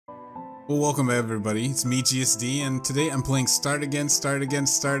Well, welcome everybody, it's me GSD, and today I'm playing Start Again, a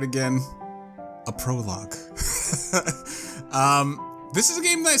prologue. This is a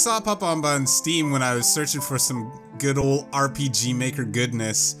game that I saw pop up on Steam when I was searching for some good old rpgmaker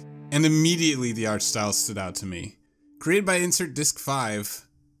goodness, and immediately the art style stood out to me. Created by Insert Disc 5,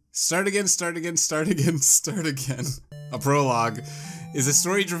 Start Again, a prologue, is a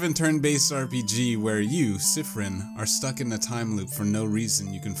story-driven turn-based RPG where you, Sifrin, are stuck in a time loop for no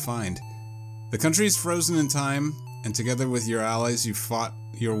reason you can find. The country is frozen in time, and together with your allies you fought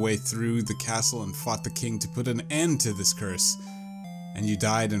your way through the castle and fought the king to put an end to this curse. And you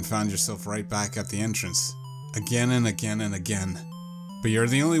died and found yourself right back at the entrance. Again and again and again. But you're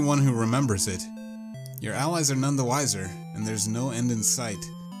the only one who remembers it. Your allies are none the wiser, and there's no end in sight.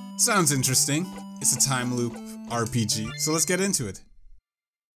 Sounds interesting. It's a time loop RPG, so let's get into it.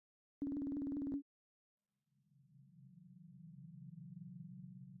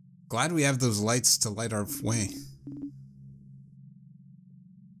 Glad we have those lights to light our way.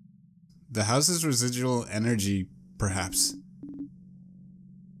 The house's residual energy, perhaps.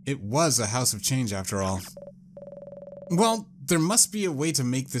 It was a house of change after all. Well, there must be a way to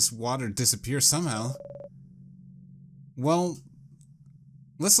make this water disappear somehow. Well,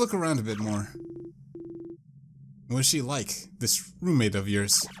 let's look around a bit more. What is she like, this roommate of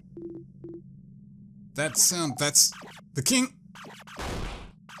yours? That's the king.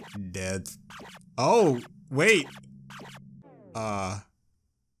 Dead. Oh, wait.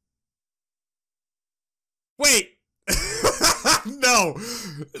 Wait! No!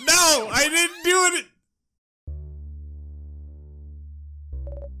 No! I didn't do it!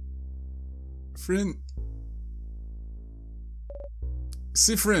 Friend.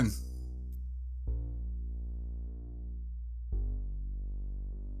 Sifrin.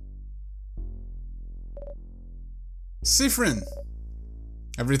 Sifrin!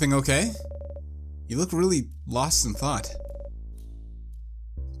 Everything okay? You look really lost in thought.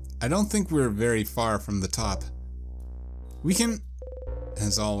 I don't think we're very far from the top. We can...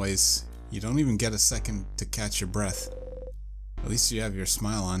 As always, you don't even get a second to catch your breath. At least you have your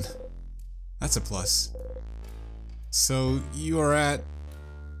smile on. That's a plus. So, you are at...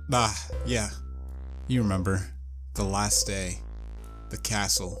 yeah. You remember. The last day. The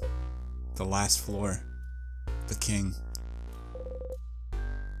castle. The last floor. The king.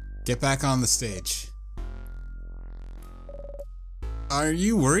 Get back on the stage. Are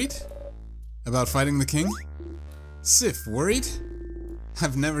you worried? About fighting the king? Sif, worried?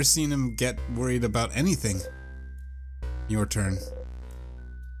 I've never seen him get worried about anything. Your turn.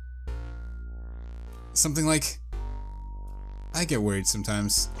 Something like... I get worried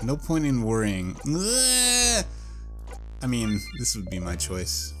sometimes. No point in worrying. I mean, this would be my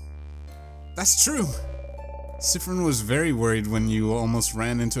choice. That's true! Sifrin was very worried when you almost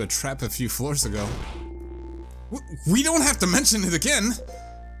ran into a trap a few floors ago. We don't have to mention it again!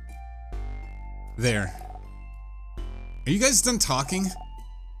 There. Are you guys done talking?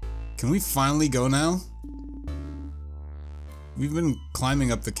 Can we finally go now? We've been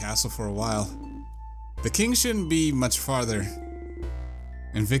climbing up the castle for a while. The king shouldn't be much farther.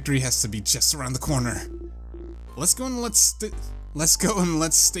 And victory has to be just around the corner. Let's go and let's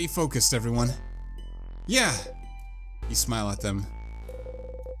stay focused, everyone. Yeah! You smile at them.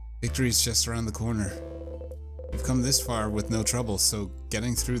 Victory's just around the corner. We've come this far with no trouble, so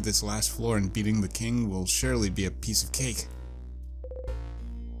getting through this last floor and beating the king will surely be a piece of cake.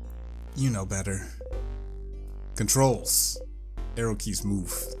 You know better. Controls. Arrow keys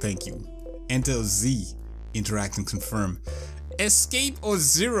move. Thank you. Enter Z. Interact and confirm. Escape or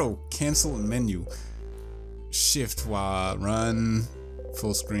 0. Cancel menu. Shift while run.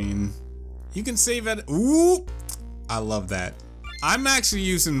 Full screen. You can save at... Ooh! I love that. I'm actually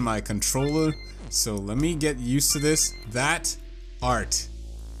using my controller, so let me get used to this. That art.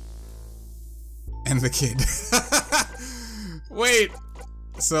 And the kid. Wait.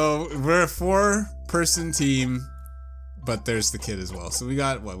 So, we're a 4-person team, but there's the kid as well. So we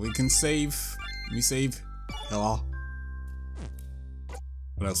got, what, we can save. Let me save. Hello.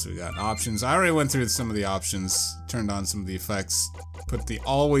 What else do we got? Options. I already went through some of the options. Turned on some of the effects. Put the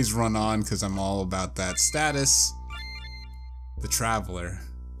always run on because I'm all about that status. The Traveler.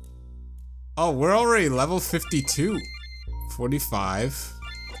 Oh, we're already level 52. 45.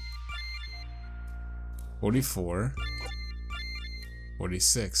 44.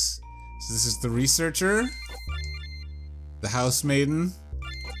 46. So this is the Researcher. The Housemaiden.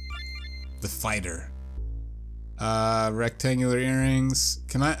 The Fighter. Rectangular earrings.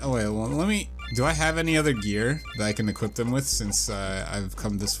 Can I... Oh wait, well, let me... Do I have any other gear that I can equip them with since I've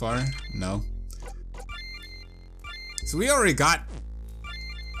come this far? No. So we already got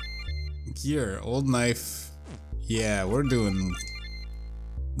Gear, old knife. Yeah, we're doing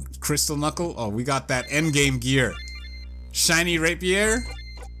crystal knuckle. Oh, we got that endgame gear. Shiny rapier.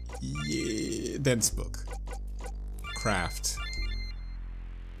 Yeah, dense book. Craft.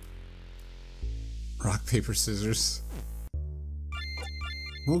 Rock, paper, scissors.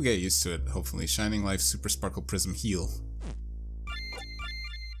 We'll get used to it, hopefully. Shining life, super sparkle, prism, heal.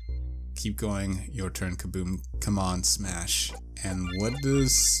 Keep going. Your turn, kaboom. Come on, smash. And what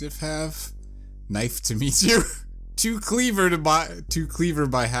does Sif have? Knife to meet you. Two cleaver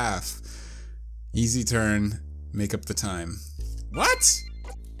by half. Easy turn. Make up the time. What?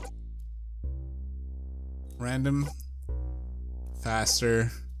 Random.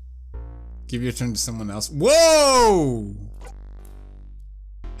 Faster. Give your turn to someone else. Whoa!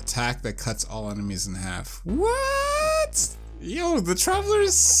 Attack that cuts all enemies in half. What? Yo, the Traveler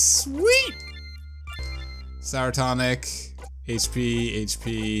is sweet! Sour tonic.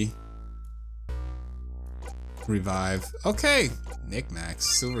 HP. Revive. Okay.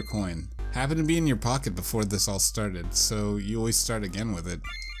 Knickknacks. Silver coin. Happened to be in your pocket before this all started, so you always start again with it.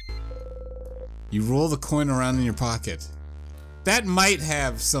 You roll the coin around in your pocket. That might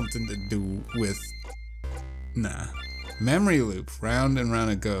have something to do with... Nah. Memory loop. Round and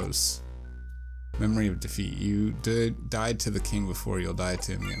round it goes. Memory of defeat. You died to the king before, you'll die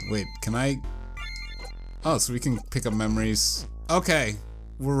to him again. Wait, can I... Oh, so we can pick up memories. Okay.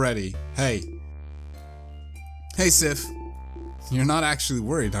 We're ready. Hey. Hey, Sif. You're not actually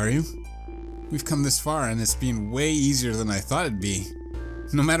worried, are you? We've come this far and it's been way easier than I thought it'd be.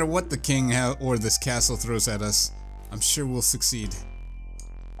 No matter what the king or this castle throws at us, I'm sure we'll succeed.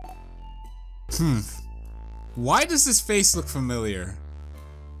 Why does this face look familiar?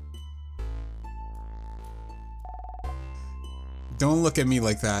 Don't look at me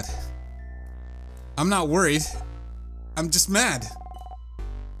like that. I'm not worried. I'm just mad.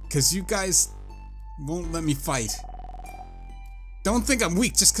 'Cause you guys won't let me fight. Don't think I'm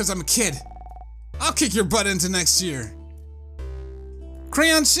weak just 'cause I'm a kid. I'll kick your butt into next year.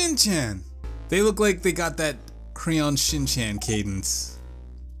 Crayon Shin-chan. They look like they got that Crayon Shin-chan cadence.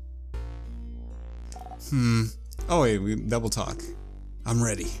 Oh wait, we double talk. I'm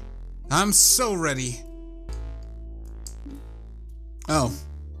ready. I'm so ready. Oh,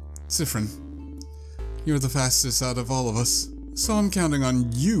 Sifrin. You're the fastest out of all of us, so I'm counting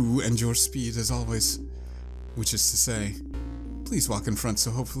on you and your speed as always. Which is to say, please walk in front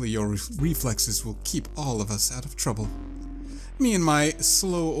so hopefully your reflexes will keep all of us out of trouble. Me and my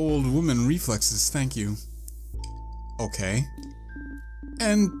slow old woman reflexes, thank you. Okay.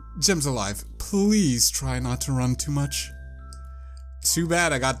 And Gem's alive. Please try not to run too much. Too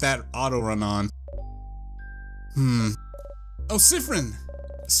bad I got that auto run on. Oh, Sifrin!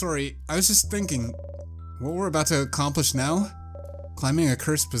 Sorry, I was just thinking, what we're about to accomplish now? Climbing a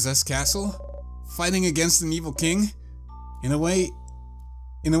cursed possessed castle? Fighting against an evil king? In a way,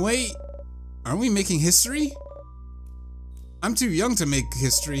 aren't we making history? I'm too young to make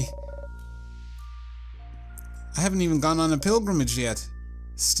history. I haven't even gone on a pilgrimage yet.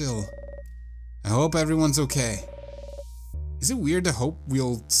 Still, I hope everyone's okay. Is it weird to hope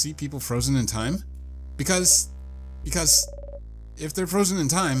we'll see people frozen in time? Because if they're frozen in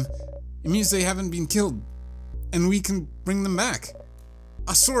time, it means they haven't been killed, and we can bring them back.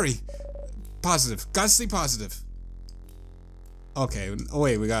 Sorry. Positive. Gotta stay positive. Okay, oh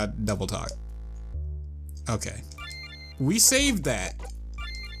wait, we got double talk. Okay. We saved that.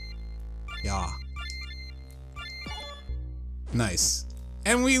 Yeah. Nice.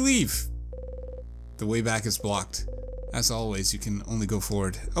 And we leave. The way back is blocked. As always, you can only go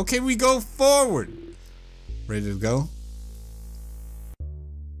forward. Okay, we go forward. Ready to go?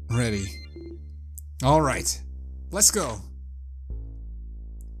 Ready. Alright. Let's go.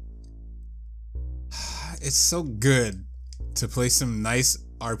 It's so good to play some nice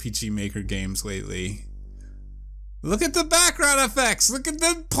RPG Maker games lately. Look at the background effects! Look at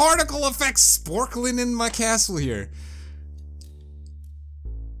the particle effects sparkling in my castle here.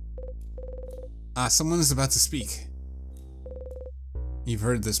 Someone is about to speak. You've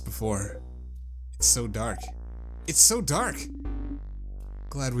heard this before. It's so dark. It's so dark!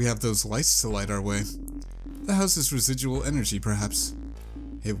 Glad we have those lights to light our way. The house's residual energy, perhaps.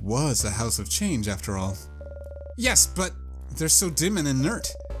 It was a house of change, after all. Yes, but they're so dim and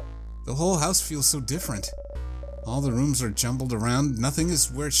inert. The whole house feels so different. All the rooms are jumbled around, nothing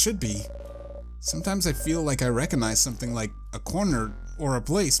is where it should be. Sometimes I feel like I recognize something like a corner or a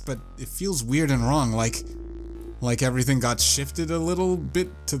place, but it feels weird and wrong, like everything got shifted a little bit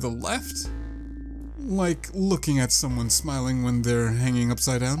to the left? Like looking at someone smiling when they're hanging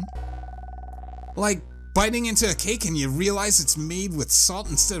upside down? Like biting into a cake and you realize it's made with salt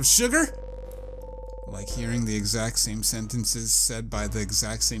instead of sugar? Like hearing the exact same sentences said by the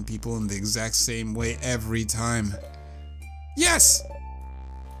exact same people in the exact same way every time. Yes!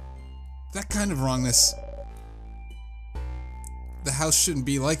 That kind of wrongness. The house shouldn't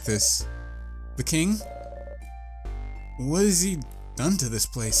be like this. The king? What has he done to this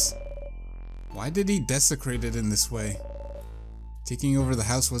place? Why did he desecrate it in this way? Taking over the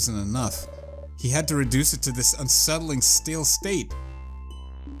house wasn't enough. He had to reduce it to this unsettling, stale state.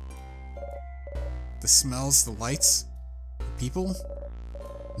 The smells, the lights, the people.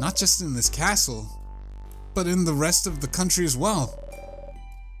 Not just in this castle, but in the rest of the country as well.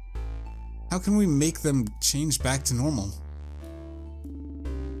 How can we make them change back to normal?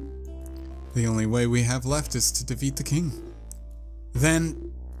 The only way we have left is to defeat the king.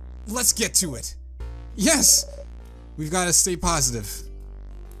 Then, let's get to it. Yes! We've got to stay positive.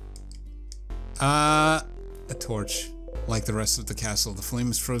 A torch. Like the rest of the castle, the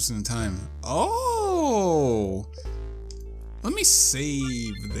flame is frozen in time. Oh! Let me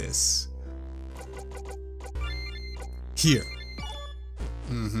save this. Here.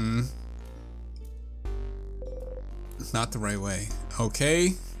 Not the right way.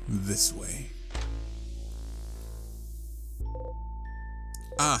 Okay, this way.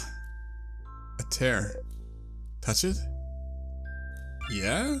 Ah. A tear. Touch it?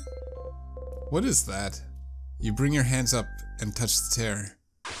 Yeah? What is that? You bring your hands up and touch the tear.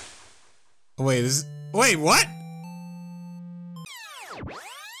 Oh, wait, wait, what?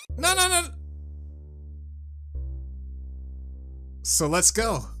 No. So let's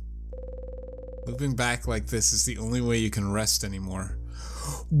go. Looping back like this is the only way you can rest anymore.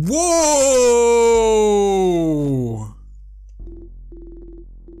 Whoa!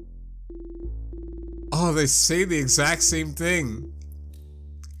 Oh, they say the exact same thing.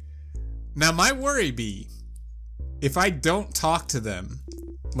 Now my worry be, if I don't talk to them,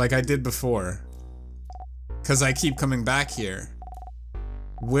 like I did before, because I keep coming back here,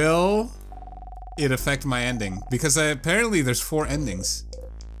 will it affect my ending? Because apparently there's 4 endings.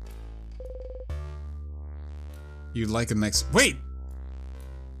 You'd like a next— wait!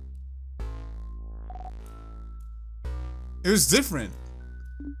 It was different.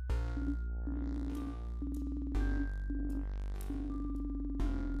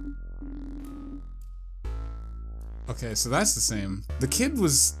 Okay, so that's the same. The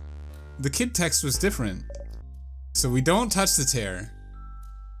kid text was different. So we don't touch the tear.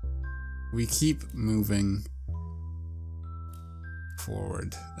 We keep moving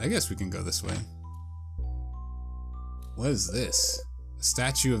forward. I guess we can go this way. What is this? A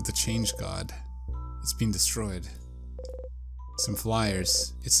statue of the Change God. It's been destroyed. Some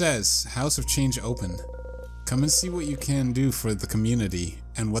flyers. It says, House of Change open. Come and see what you can do for the community,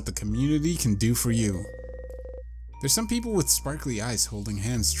 and what the community can do for you. There's some people with sparkly eyes holding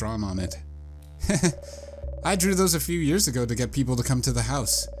hands drawn on it. I drew those a few years ago to get people to come to the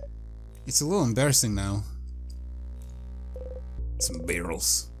house. It's a little embarrassing now. Some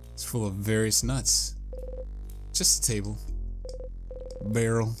barrels. It's full of various nuts. Just a table.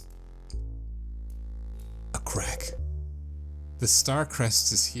 Barrel. A crack. The star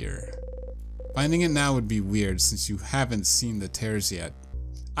crest is here. Finding it now would be weird since you haven't seen the tears yet.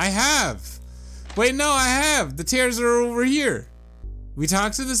 I have! Wait, no, I have! The tears are over here! We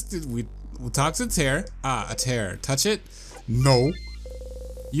talk to this— we'll talk to the tear. Ah, a tear. Touch it? No.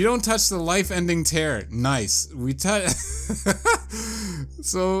 You don't touch the life-ending tear. Nice. We touch—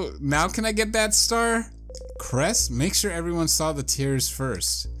 So, now can I get that star? Crest? Make sure everyone saw the tears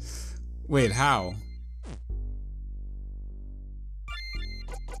first. Wait, how?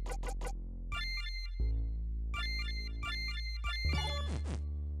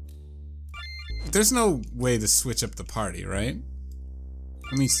 There's no way to switch up the party, right?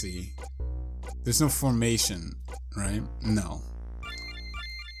 Let me see. There's no formation, right? No.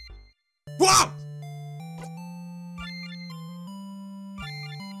 Whoa!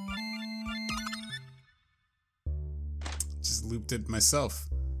 Just looped it myself.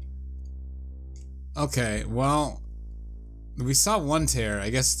 Okay, well, we saw one tear. I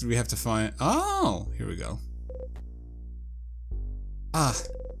guess we have to find— oh, here we go. Ah.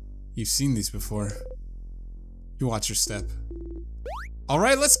 You've seen these before. You watch your step.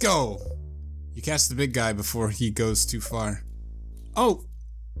 Alright, let's go! You catch the big guy before he goes too far. Oh!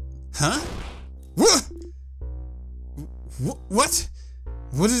 Huh? What? What?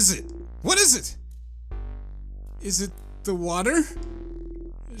 What is it? What is it? Is it the water?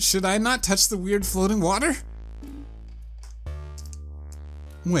 Should I not touch the weird floating water?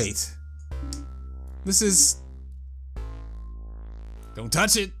 Wait. This is— don't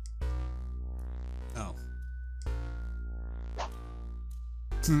touch it! Oh.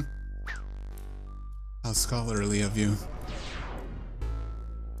 How scholarly of you.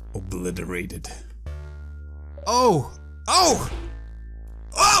 Obliterated. Oh! Oh!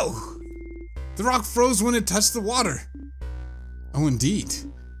 Oh! The rock froze when it touched the water. Oh, indeed.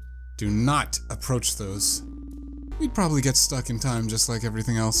 Do not approach those. We'd probably get stuck in time just like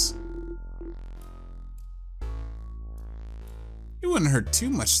everything else. It wouldn't hurt too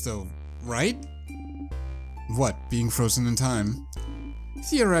much though, right? What, being frozen in time?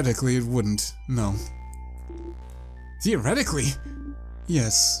 Theoretically, it wouldn't, no. Theoretically?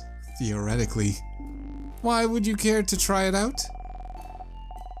 Yes, theoretically. Why would you care to try it out?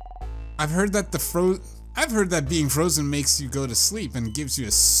 I've heard that being frozen makes you go to sleep and gives you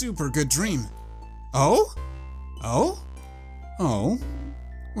a super good dream. Oh? Oh? Oh?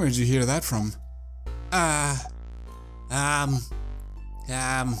 Where'd you hear that from? A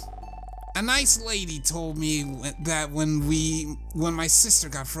nice lady told me that when my sister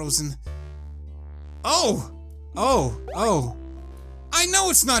got frozen. Oh! Oh! I know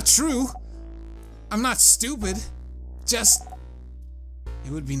it's not true! I'm not stupid. Just...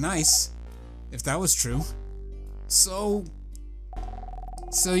 it would be nice if that was true. So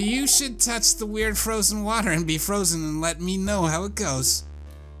you should touch the weird frozen water and be frozen and let me know how it goes.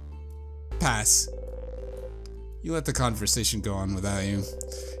 Pass. You let the conversation go on without you.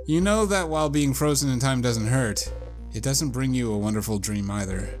 You know that while being frozen in time doesn't hurt, it doesn't bring you a wonderful dream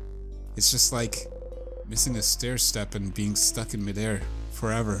either. It's just like missing a stair step and being stuck in midair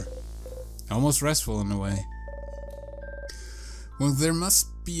forever. Almost restful in a way. Well, there must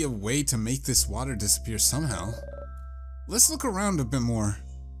be a way to make this water disappear somehow. Let's look around a bit more.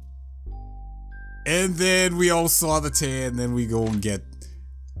 And then we all saw the tail, and then we go and get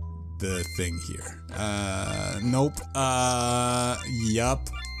the thing here. Nope. Yup.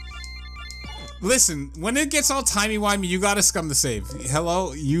 Listen, when it gets all timey-wimey, you gotta scum the save.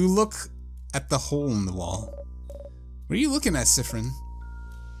 Hello? You look at the hole in the wall. What are you looking at, Sifrin?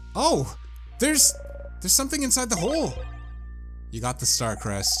 Oh! There's something inside the hole! You got the star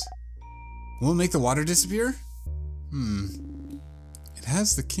crest. Will it make the water disappear? It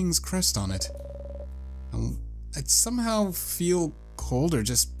has the king's crest on it. I'd somehow feel colder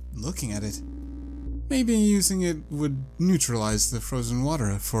just looking at it. Maybe using it would neutralize the frozen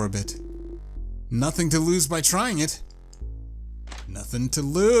water for a bit. Nothing to lose by trying it. Nothing to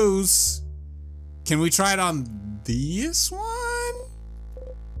lose. Can we try it on this one?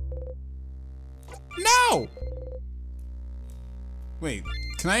 No! Wait,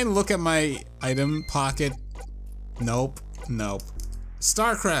 can I look at my item pocket? Nope, nope.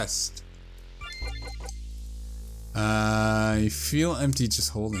 Starcrest! I feel empty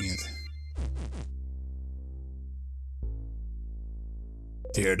just holding it.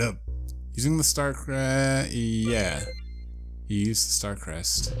 Tear it up. Using the Starcrest, yeah. You use the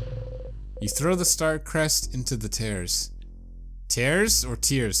Starcrest. You throw the Starcrest into the tears. Tears or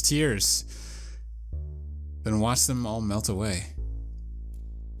tears? Tears. Then watch them all melt away.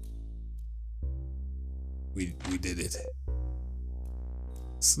 We did it.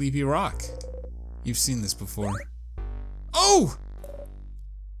 Sleepy Rock. You've seen this before. Oh!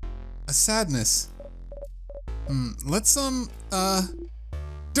 A sadness. Let's,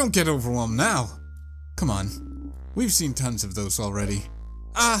 don't get overwhelmed now. Come on. We've seen tons of those already.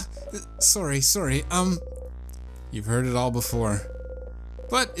 Sorry. You've heard it all before.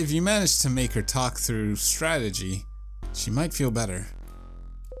 But if you manage to make her talk through strategy, she might feel better.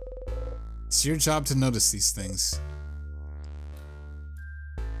 It's your job to notice these things.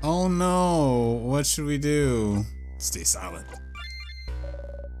 Oh no, what should we do? Stay silent.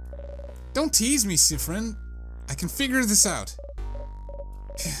 Don't tease me, Sifrin. I can figure this out.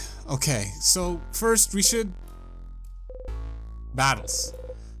 Okay, so first we should... Battles.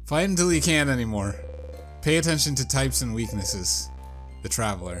 Fight until you can't anymore. Pay attention to types and weaknesses. The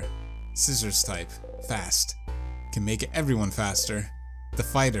Traveler. Scissors type. Fast. Can make everyone faster. The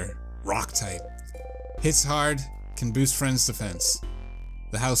Fighter. Rock type. Hits hard. Can boost friends' defense.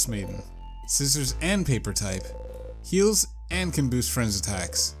 The Housemaiden. Scissors and paper type. Heals and can boost friends'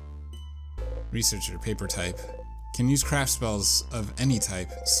 attacks. Researcher. Paper type. Can use craft spells of any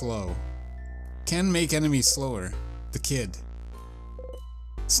type. Slow. Can make enemies slower. The Kid.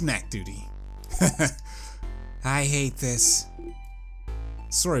 Snack duty. I hate this.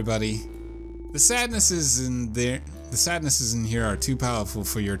 Sorry, buddy. The sadnesses in here are too powerful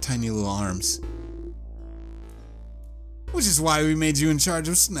for your tiny little arms. Which is why we made you in charge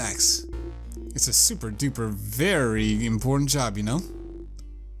of snacks. It's a super duper very important job, you know?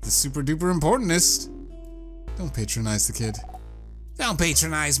 The super duper importantest. Don't patronize the Kid. Don't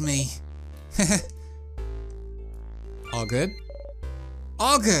patronize me. All good?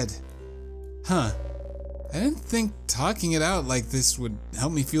 All good. Huh. I didn't think talking it out like this would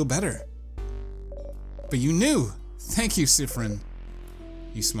help me feel better. But you knew. Thank you, Sifrin.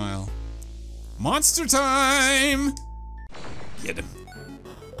 You smile. Monster time! Get him.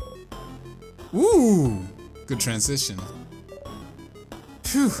 Ooh! Good transition.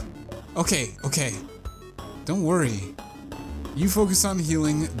 Phew. Okay. Don't worry. You focus on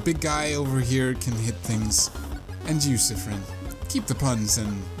healing. Big guy over here can hit things. And you, Sifrin. Keep the puns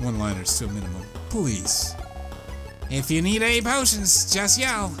and one-liners to a minimum. Please. If you need any potions, just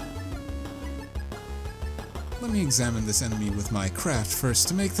yell. Let me examine this enemy with my craft first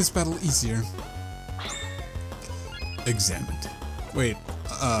to make this battle easier. Examined. Wait,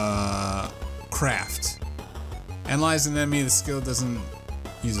 craft. Analyze an enemy, the skill doesn't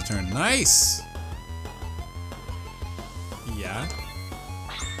use a turn. Nice! Yeah.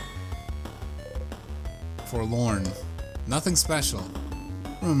 Forlorn. Nothing special.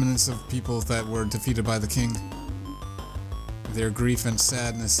 Remnants of people that were defeated by the king. Their grief and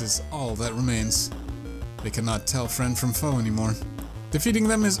sadness is all that remains. They cannot tell friend from foe anymore. Defeating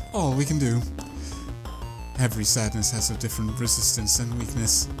them is all we can do. Every sadness has a different resistance and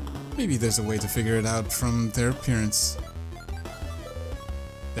weakness. Maybe there's a way to figure it out from their appearance.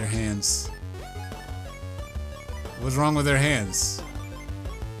 Their hands. What's wrong with their hands?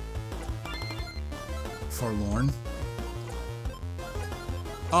 Forlorn.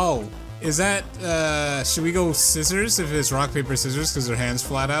 Oh, is that, should we go scissors if it's rock, paper, scissors because their hands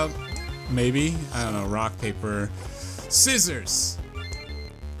flat out? Maybe? I don't know, rock, paper, scissors!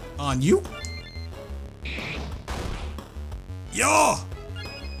 On you? Yo!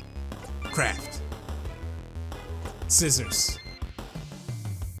 Craft. Scissors.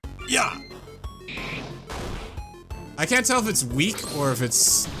 Yeah! I can't tell if it's weak or if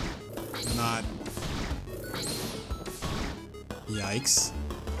it's not. Yikes.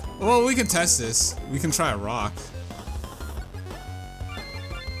 Well, we can test this. We can try a rock.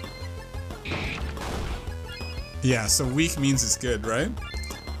 Yeah, so weak means it's good, right?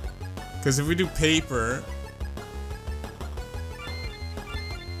 Because if we do paper...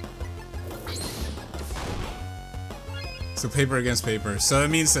 So paper against paper. So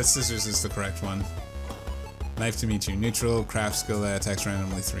that means that scissors is the correct one. Knife to meet you. Neutral, craft skill that attacks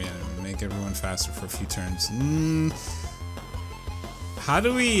randomly 3 enemies. Make everyone faster for a few turns. How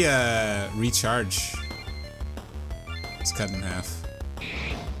do we recharge? It's cut in half.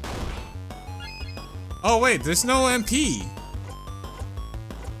 Oh wait, there's no MP.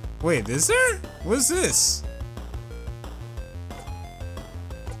 Wait, is there? What is this?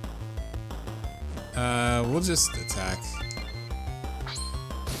 We'll just attack.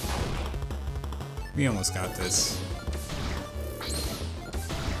 We almost got this.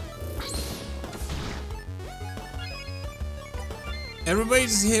 Everybody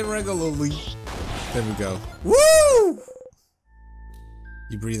just hit regularly. There we go. Woo!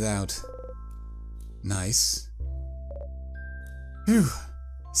 You breathe out. Nice. Phew.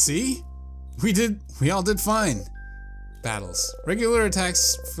 See? We all did fine. Battles. Regular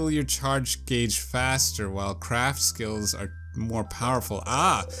attacks fill your charge gauge faster, while craft skills are more powerful.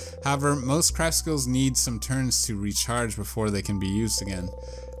 However, most craft skills need some turns to recharge before they can be used again.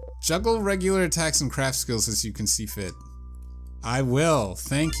 Juggle regular attacks and craft skills as you can see fit. I will,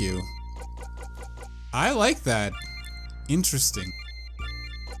 thank you. I like that. Interesting.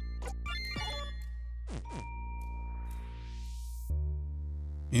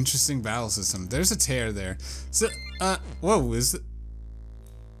 Interesting battle system. There's a tear there. So, whoa,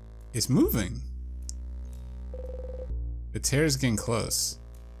 it's moving. The tear is getting close.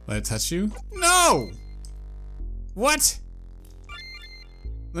 Let it touch you? No! What?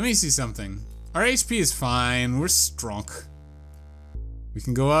 Let me see something. Our HP is fine. We're strong. We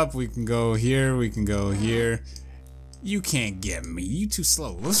can go up, we can go here, we can go here. You can't get me. You too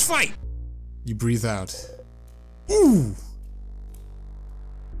slow. Let's fight! You breathe out. Ooh!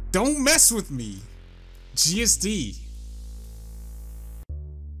 Don't mess with me! GSD.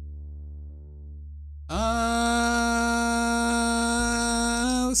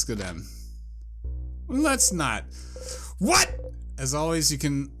 Let's go down. Let's not. What? As always, you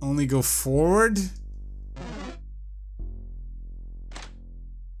can only go forward.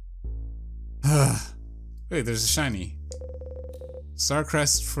 Wait, there's a shiny.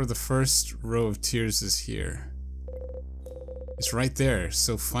 Starcrest for the first row of tiers is here. It's right there,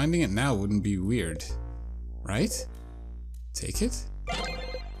 so finding it now wouldn't be weird. Right? Take it?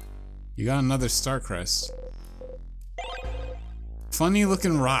 You got another Starcrest. Funny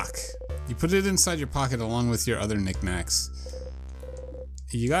looking rock. You put it inside your pocket along with your other knickknacks.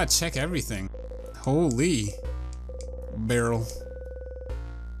 You gotta check everything. Holy barrel.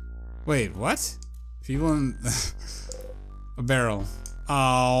 Wait, what? People in a barrel.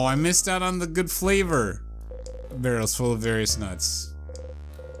 Oh, I missed out on the good flavor. A barrel's full of various nuts.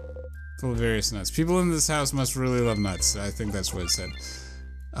 Full of various nuts. People in this house must really love nuts. I think that's what it said.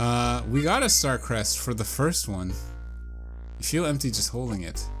 We got a star crest for the first one. You feel empty just holding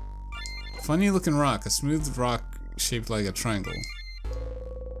it. Funny looking rock. A smooth rock shaped like a triangle.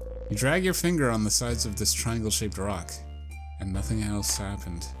 You drag your finger on the sides of this triangle-shaped rock. And nothing else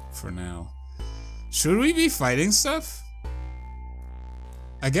happened for now. Should we be fighting stuff?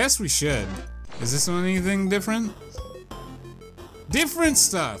 I guess we should. Is this anything different? Different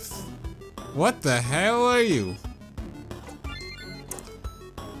stuff! What the hell are you?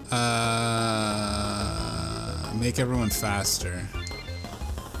 Make everyone faster.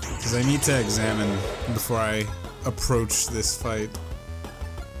 Because I need to examine before I approach this fight.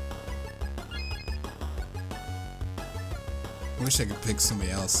 I wish I could pick somebody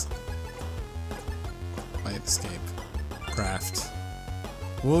else. Fight, escape, craft.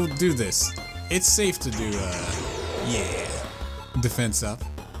 We'll do this. It's safe to do, yeah. Defense up.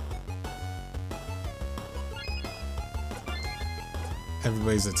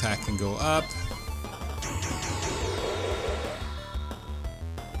 Everybody's attack can go up.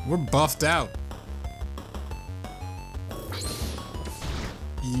 We're buffed out.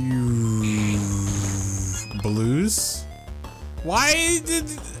 You blues? Why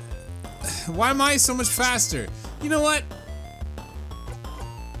am I so much faster? You know what?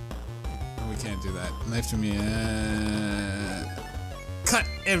 Oh, we can't do that. Knife to me. Cut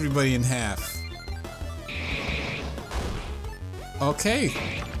everybody in half. Okay.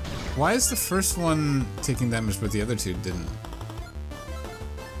 Why is the first one taking damage but the other two didn't?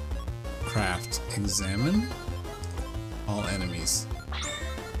 Craft. Examine. All enemies.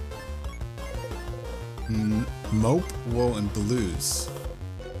 Mope, woe, and blues.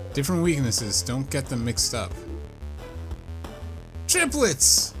 Different weaknesses. Don't get them mixed up.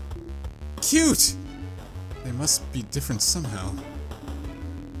 Triplets! Cute! They must be different somehow.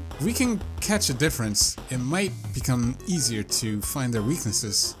 If we can catch a difference, it might become easier to find their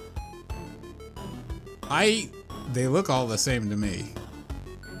weaknesses. They look all the same to me.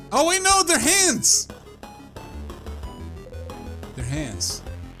 Oh wait, no, they're hands! They're hands.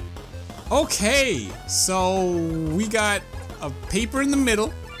 Okay, so we got a paper in the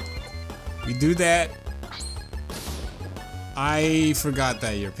middle. We do that. I forgot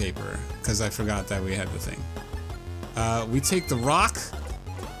that you're paper, because I forgot that we had the thing. We take the rock,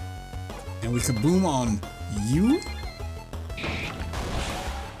 and we kaboom on you.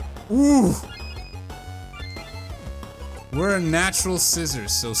 Ooh! We're a natural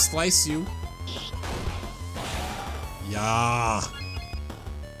scissors, so slice you. Yeah.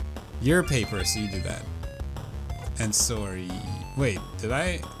 You're paper, so you do that. And so are you. Wait, did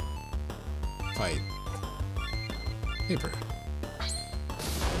I fight? Paper.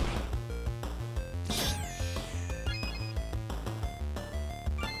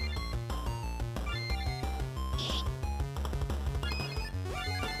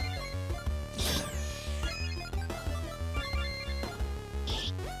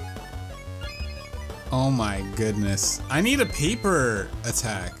 Oh my goodness. I need a paper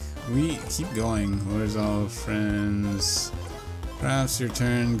attack. We keep going. Where's all friends? Perhaps your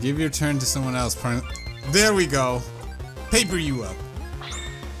turn. Give your turn to someone else. There we go. Paper you up.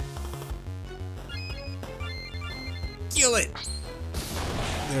 Kill it.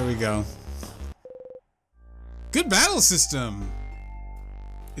 There we go. Good battle system.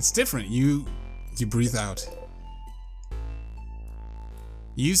 It's different. You breathe out.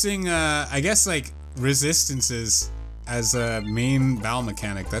 Using I guess like resistances as a main battle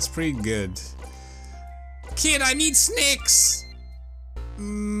mechanic. That's pretty good. Kid, I need snacks.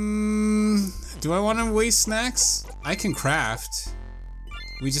 Do I want to waste snacks? I can craft.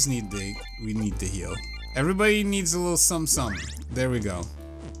 We just need to heal. Everybody needs a little some. There we go.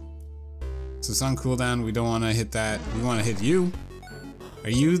 So it's on cooldown. We don't want to hit that. We want to hit you. Are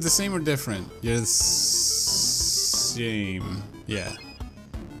you the same or different? You're the same. Yeah.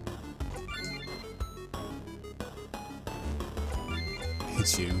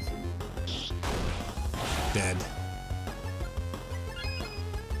 Hit you. Dead.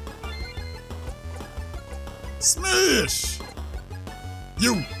 Smash!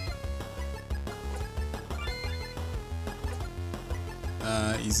 You!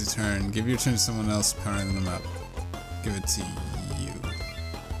 Easy turn. Give your turn to someone else, powering them up. Give it to you.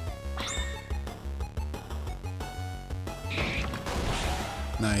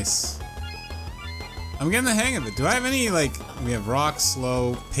 Nice. I'm getting the hang of it. Do I have any, like, we have rock,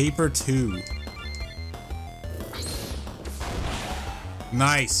 slow, paper 2.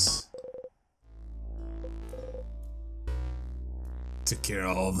 Nice. Took care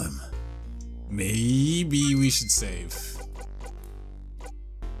of all of them. Maybe we should save.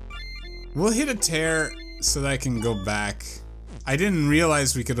 We'll hit a tear so that I can go back. I didn't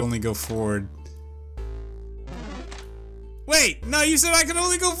realize we could only go forward. Wait, no, you said I could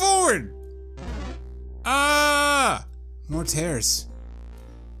only go forward! Ah! More tears.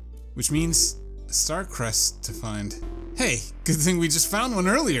 Which means a star crest to find. Hey, good thing we just found one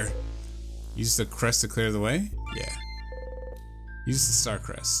earlier. Use the crest to clear the way? Yeah. Use the star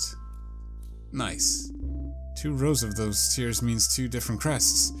crest. Nice. 2 rows of those tears means 2 different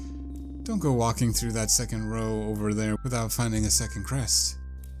crests. Don't go walking through that second row over there without finding a second crest.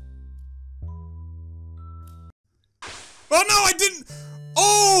 Oh no, I didn't!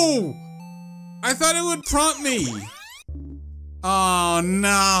 Oh! I thought it would prompt me! Oh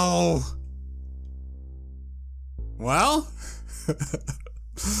no! Well?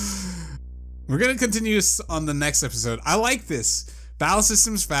 We're gonna continue this on the next episode. I like this. Battle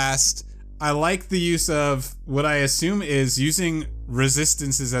system's fast. I like the use of what I assume is using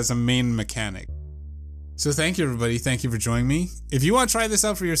resistances as a main mechanic. So thank you everybody, thank you for joining me. If you want to try this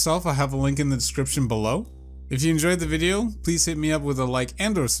out for yourself, I'll have a link in the description below. If you enjoyed the video, please hit me up with a like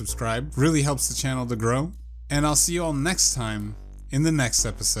and or subscribe. Really helps the channel to grow. And I'll see you all next time in the next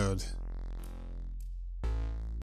episode.